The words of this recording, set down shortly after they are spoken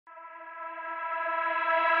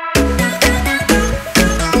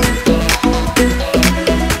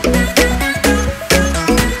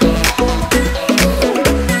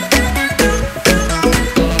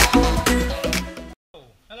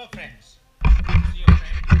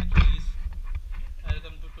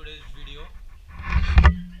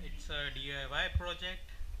DIY project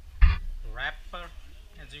wrapper.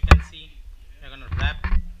 As you can see, we're gonna wrap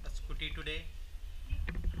a scooty today.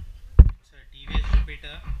 It's a TVS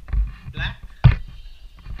Jupiter black.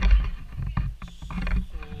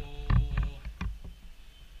 So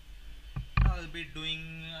I'll be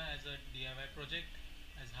doing as a DIY project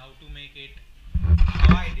as how to make it,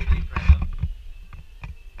 how I did it rather.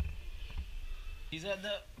 These are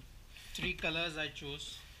the three colors I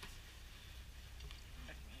chose.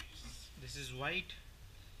 This is white,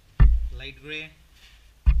 light gray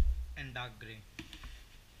and dark gray.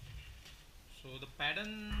 So the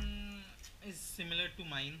pattern is similar to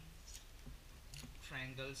mine,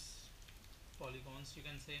 triangles, polygons you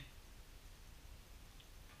can say.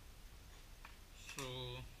 So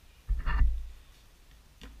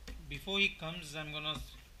before he comes, I'm gonna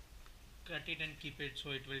cut it and keep it,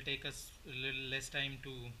 so it will take us a little less time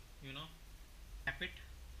to tap it.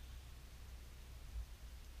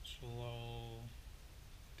 So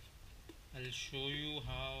I'll show you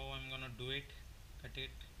how I'm gonna do it. Cut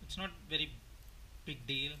it. It's not very big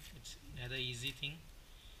deal, it's rather easy thing.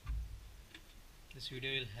 This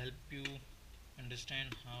video will help you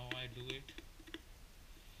understand how I do it.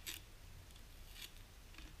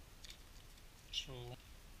 So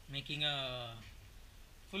making a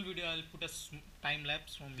full video, I'll put a time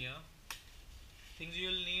lapse from here. Things you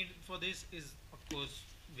will need for this is of course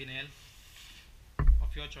vinyl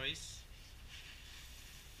of your choice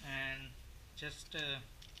and just a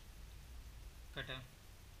cutter.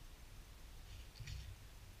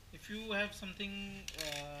 If you have something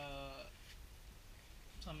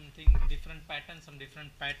different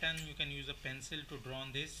pattern, you can use a pencil to draw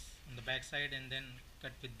on this on the back side and then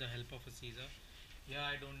cut with the help of a scissor. Yeah,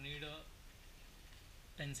 I don't need a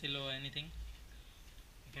pencil or anything.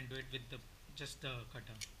 You can do it with just the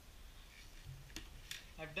cutter.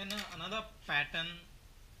 I've done another pattern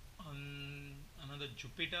on another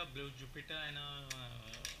Jupiter, blue Jupiter, and a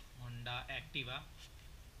Honda Activa.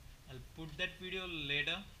 I'll put that video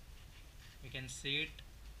later. You can see it.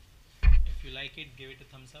 If you like it, give it a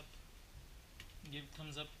thumbs up. Give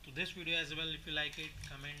thumbs up to this video as well if you like it.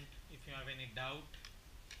 Comment if you have any doubt.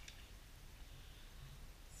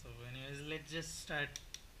 So anyways, let's just start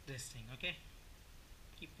this thing. Okay,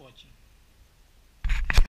 keep watching.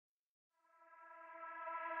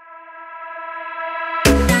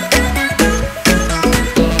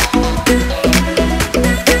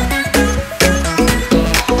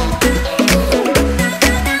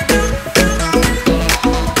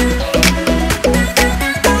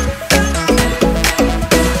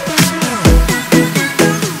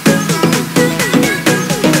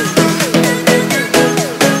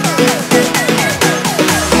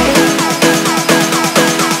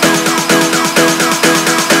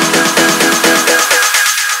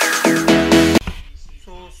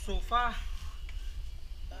 So far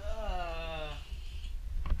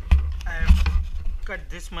I have cut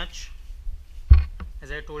this much.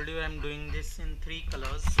 As I told you, I'm doing this in three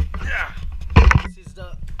colors. This is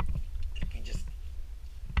the, let me just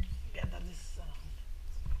gather this.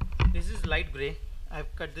 This is light gray.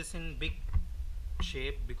 I've cut this in big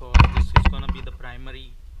shape because this is gonna be the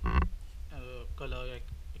primary color,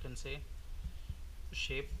 you can say,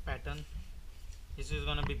 shape pattern. This is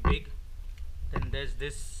gonna be big. Then there's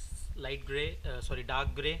this light gray,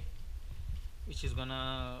 dark gray, which is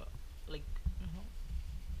gonna like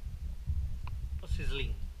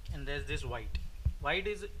sizzling, and there's this white. White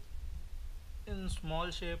is in small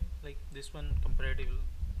shape, like this one comparative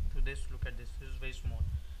to this. Look at this. This is very small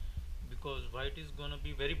because white is gonna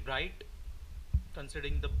be very bright,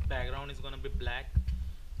 considering the background is gonna be black.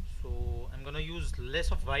 So I'm gonna use less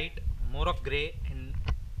of white, more of gray, and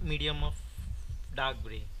medium of dark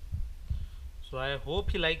gray. So I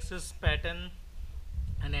hope he likes this pattern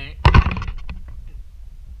and it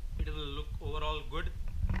will look overall good.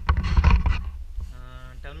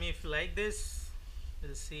 Tell me if you like this.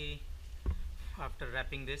 We'll see after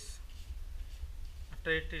wrapping this,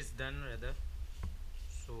 after it is done rather.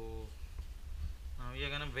 So now we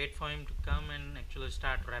are gonna wait for him to come and actually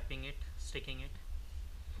start wrapping it, sticking it.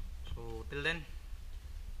 So till then,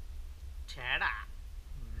 chada.